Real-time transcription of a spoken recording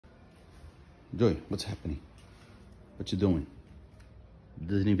Joey, what's happening? What you doing?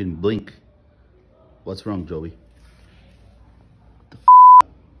 Doesn't even blink. What's wrong, Joey? What the f?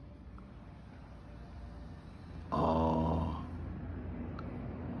 Oh,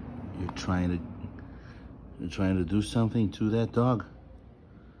 you're trying to do something to that dog?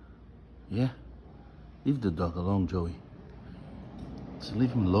 Yeah? Leave the dog alone, Joey. Just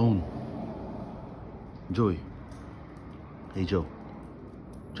leave him alone. Joey. Hey, Joe.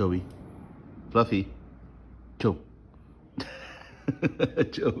 Joey. Fluffy. Joe.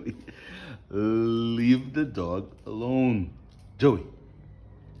 Joey. Leave the dog alone. Joey.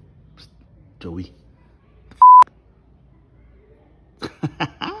 Psst. Joey.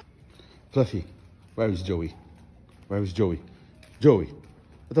 Fluffy. Where is Joey? Where is Joey? Joey.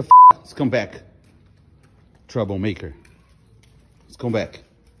 What the f? Let's come back. Troublemaker. Let's come back.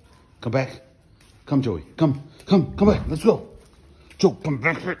 Come back. Come, Joey. Come back. Let's go. Joe, come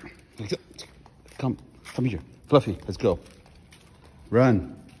back here. Come here. Fluffy, let's go.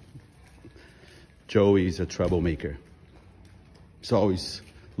 Run. Joey's a troublemaker. He's always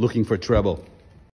looking for trouble.